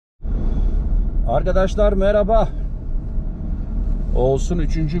Arkadaşlar merhaba. Olsun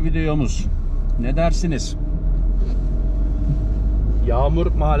 3. videomuz. Ne dersiniz? Yağmur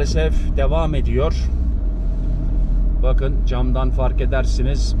maalesef devam ediyor. Bakın camdan fark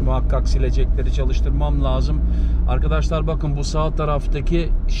edersiniz. Muhakkak silecekleri çalıştırmam lazım. Arkadaşlar bakın bu sağ taraftaki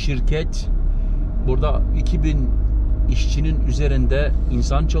şirket. Burada 2000 işçinin üzerinde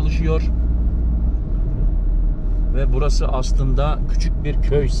insan çalışıyor. Ve burası aslında küçük bir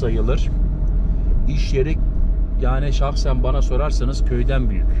köy sayılır. İş yeri yani şahsen bana sorarsanız köyden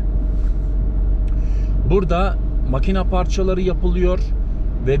büyük. Burada makine parçaları yapılıyor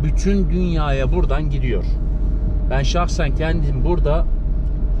ve bütün dünyaya buradan gidiyor. Ben şahsen kendim burada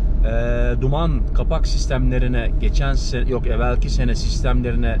duman kapak sistemlerine evvelki sene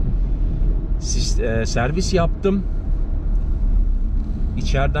sistemlerine servis yaptım.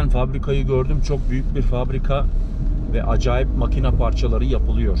 İçeriden fabrikayı gördüm. Çok büyük bir fabrika ve acayip makine parçaları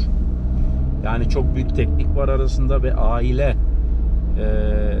yapılıyor. Yani çok büyük teknik var arasında ve aile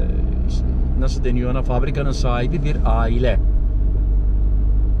nasıl deniyor ona, fabrikanın sahibi bir aile.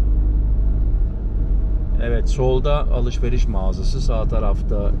 Evet, solda alışveriş mağazası, sağ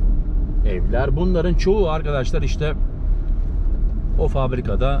tarafta evler. Bunların çoğu arkadaşlar işte o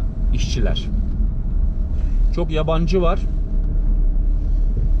fabrikada işçiler. Çok yabancı var.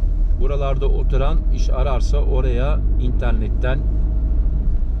 Buralarda oturan iş ararsa oraya internetten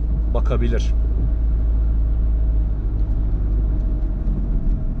bakabilir.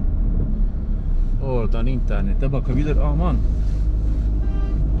 Oradan internete bakabilir. Aman.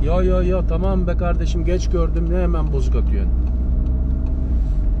 Ya tamam be kardeşim, geç gördüm, ne hemen bozuk atıyorsun.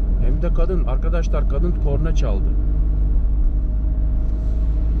 Hem de kadın. Arkadaşlar kadın korna çaldı.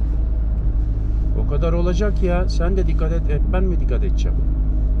 O kadar olacak ya. Sen de dikkat et. Ben mi dikkat edeceğim?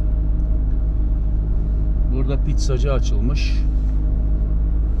 Burada pizzacı açılmış.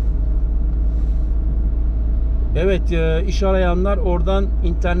 Evet, iş arayanlar oradan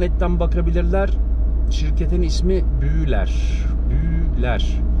internetten bakabilirler. Şirketin ismi Büyüler.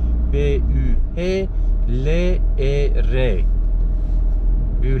 Büyüler. B-Ü-H-L-E-R.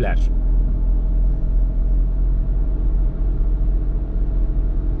 Büyüler.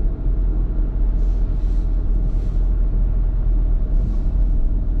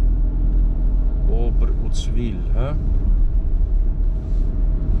 Oberutzwil, ha?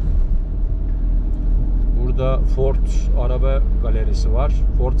 Burada Ford araba galerisi var.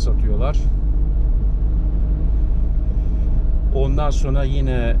 Ford satıyorlar. Ondan sonra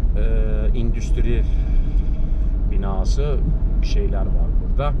yine endüstri binası, bir şeyler var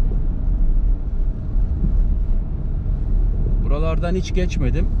burada. Buralardan hiç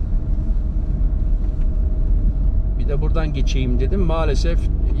geçmedim. Bir de buradan geçeyim dedim. Maalesef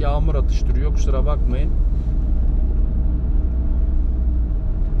yağmur atıştırıyor. Kusura bakmayın.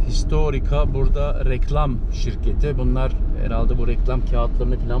 Historika burada reklam şirketi. Bunlar herhalde bu reklam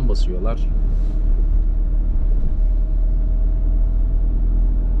kağıtlarını falan basıyorlar.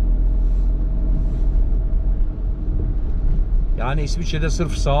 Yani İsviçre'de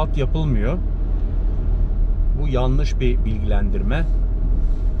sırf saat yapılmıyor. Bu yanlış bir bilgilendirme.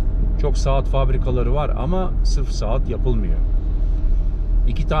 Çok saat fabrikaları var ama sırf saat yapılmıyor.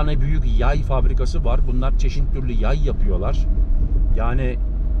 2 tane büyük yay fabrikası var. Bunlar çeşitli türlü yay yapıyorlar. Yani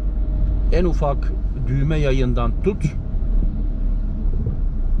en ufak düğme yayından tut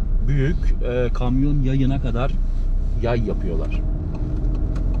büyük kamyon yayına kadar yay yapıyorlar.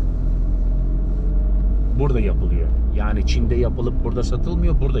 Burada yapılıyor. Yani Çin'de yapılıp burada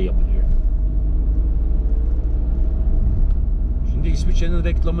satılmıyor, burada yapılıyor. Şimdi İsviçre'nin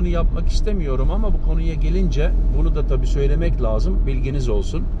reklamını yapmak istemiyorum ama bu konuya gelince bunu da tabii söylemek lazım. Bilginiz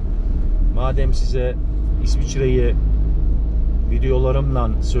olsun. Madem size İsviçre'yi videolarımla,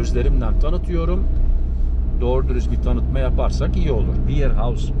 sözlerimle tanıtıyorum, doğru dürüst bir tanıtma yaparsak iyi olur. Beer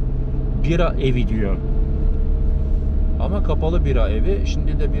house, bira evi diyor. Ama kapalı bira evi.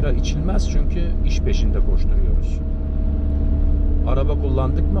 Şimdi de bira içilmez çünkü iş peşinde koşturuyoruz. Araba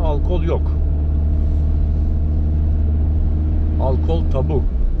kullandık mı alkol yok. Alkol tabu.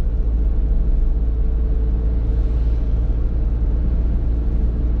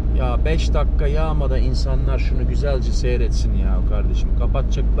 Ya 5 dakika yağmada insanlar şunu güzelce seyretsin ya kardeşim.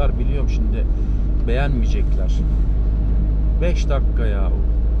 Kapatacaklar biliyorum şimdi. Beğenmeyecekler. 5 dakika ya.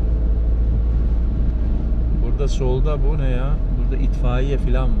 Burada solda bu ne ya? Burada itfaiye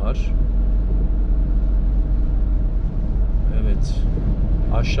falan var. Evet.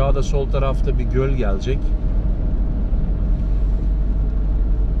 Aşağıda sol tarafta bir göl gelecek.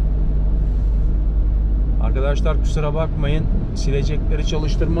 Arkadaşlar kusura bakmayın. Silecekleri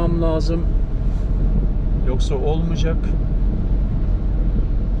çalıştırmam lazım. Yoksa olmayacak.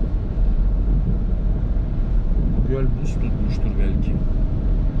 Göl buz tutmuştur belki.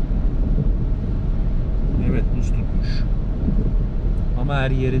 Evet, buz tutmuş. Ama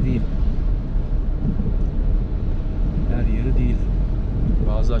her yeri değil. Her yeri değil.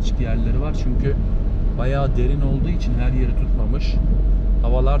 Bazı açık yerleri var çünkü bayağı derin olduğu için her yeri tutmamış.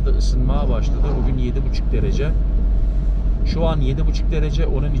 Havalar da ısınmaya başladı. Bugün 7,5 derece. Şu an 7,5 derece.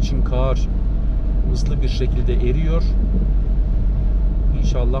 Onun için kar hızlı bir şekilde eriyor.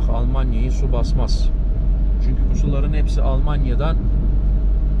 İnşallah Almanya'yı su basmaz. Çünkü bu suların hepsi Almanya'dan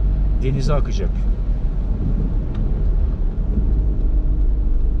denize akacak.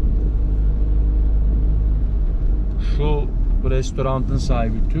 Şu restoranın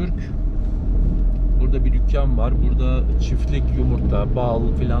sahibi Türk. Burada bir dükkan var. Burada çiftlik yumurta, bal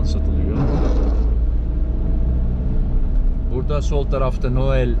filan satılıyor. Burada sol tarafta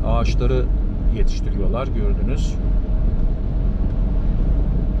Noel ağaçları yetiştiriyorlar, gördünüz.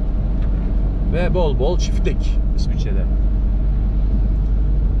 Ve bol bol çiftlik İsviçre'de.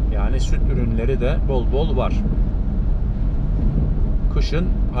 Yani süt ürünleri de bol bol var. Kışın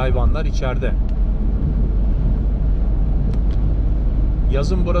hayvanlar içeride.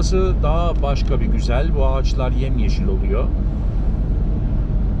 Yazın burası daha başka bir güzel. Bu ağaçlar yemyeşil oluyor.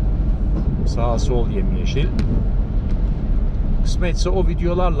 Sağ sol yemyeşil. Kısmetse o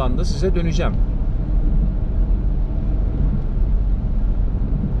videolarla da size döneceğim.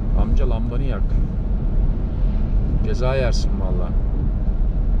 Amca lambanı yak. Ceza yersin valla.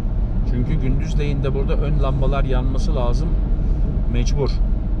 Çünkü gündüzleyin de burada ön lambalar yanması lazım. Mecbur.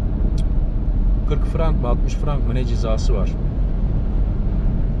 40 frank mı 60 frank mı ne cezası var.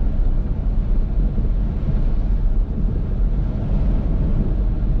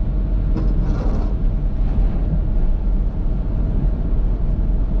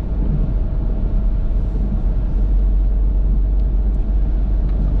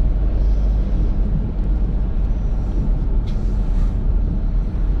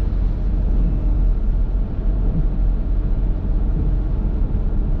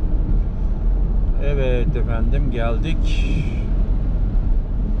 Evet efendim, geldik.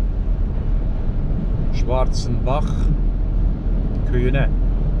 Schwarzenbach köyüne.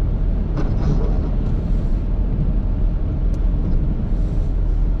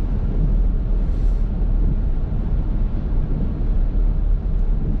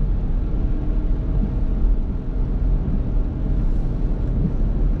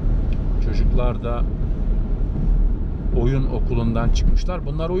 Çocuklar da oyun okulundan çıkmışlar.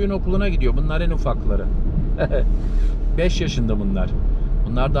 Bunlar oyun okuluna gidiyor. Bunlar en ufakları. 5 yaşında bunlar.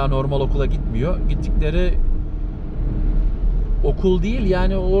 Bunlar daha normal okula gitmiyor. Gittikleri okul değil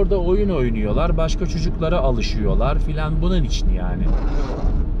yani, orada oyun oynuyorlar. Başka çocuklara alışıyorlar filan, bunun için yani.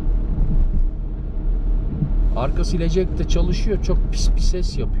 Arka silecek de çalışıyor. Çok pis bir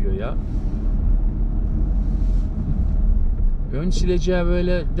ses yapıyor ya. Ön sileceği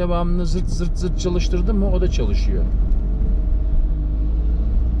böyle devamlı zırt zırt zırt çalıştırdım mı o da çalışıyor.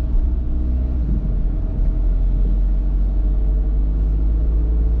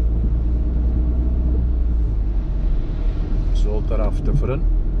 Sol tarafta fırın,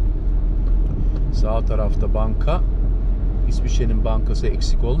 sağ tarafta banka. İsviçre'nin bankası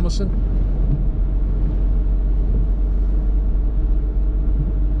eksik olmasın.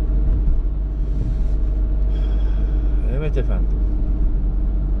 Evet efendim.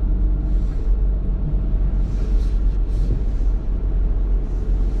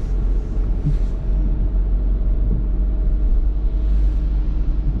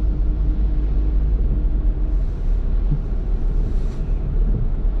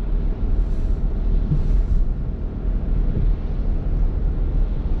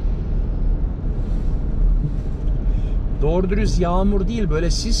 Doğru dürüst yağmur değil,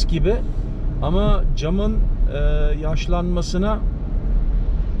 böyle sis gibi, ama camın yaşlanmasına,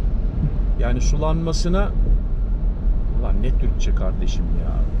 yani sulanmasına, ulan ne Türkçe kardeşim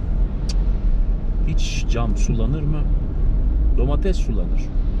ya, hiç cam sulanır mı? Domates sulanır.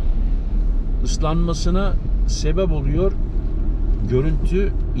 Islanmasına sebep oluyor,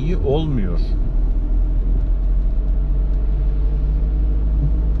 görüntü iyi olmuyor.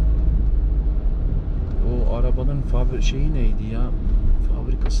 O arabanın şeyi neydi ya?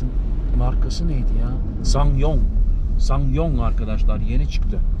 Fabrikasının markası neydi ya? Sangyong. Sangyong arkadaşlar, yeni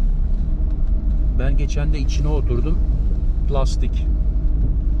çıktı. Ben geçen de içine oturdum. Plastik.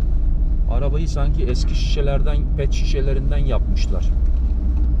 Arabayı sanki eski şişelerden, pet şişelerinden yapmışlar.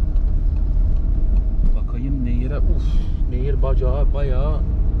 Bakayım nehire. Nehir bacağı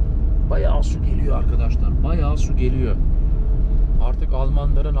bayağı su geliyor arkadaşlar. Bayağı su geliyor. Artık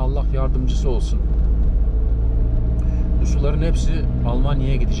Almanların Allah yardımcısı olsun. Bu suların hepsi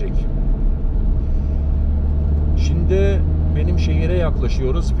Almanya'ya gidecek. Şimdi benim şehire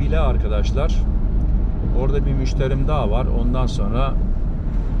yaklaşıyoruz. Villa arkadaşlar. Orada bir müşterim daha var. Ondan sonra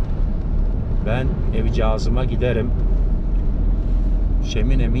ben evcağızıma giderim.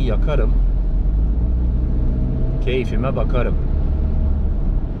 Şeminemi yakarım. Keyfime bakarım.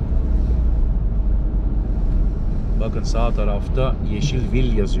 Bakın sağ tarafta Yeşil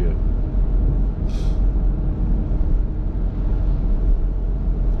Vil yazıyor.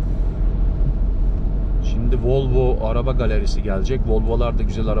 Şimdi Volvo araba galerisi gelecek. Volvo'lar da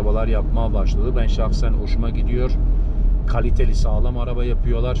güzel arabalar yapmaya başladı. Ben şahsen hoşuma gidiyor. Kaliteli, sağlam araba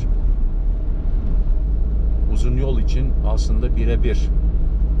yapıyorlar. Uzun yol için aslında birebir.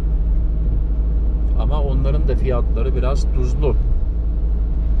 Ama onların da fiyatları biraz tuzlu.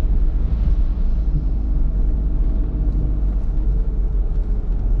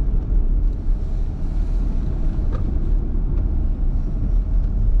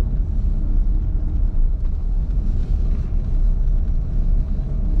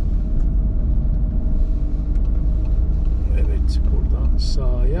 Evet, buradan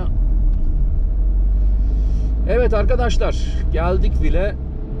sağa. Evet arkadaşlar, geldik bile.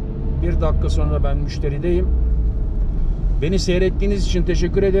 Bir dakika sonra ben müşterideyim. Beni seyrettiğiniz için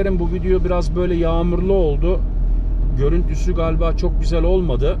teşekkür ederim. Bu video biraz böyle yağmurlu oldu. Görüntüsü galiba çok güzel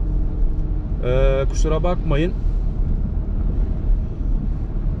olmadı. Kusura bakmayın.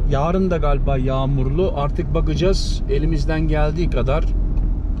 Yarın da galiba yağmurlu. Artık bakacağız. Elimizden geldiği kadar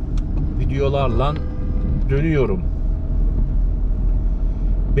videolarla dönüyorum.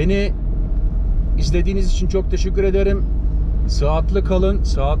 Beni izlediğiniz için çok teşekkür ederim. Sıhhatli kalın.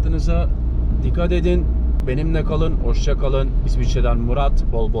 Sıhhatinize dikkat edin. Benimle kalın. Hoşça kalın. İsviçre'den Murat.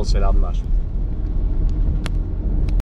 Bol bol selamlar.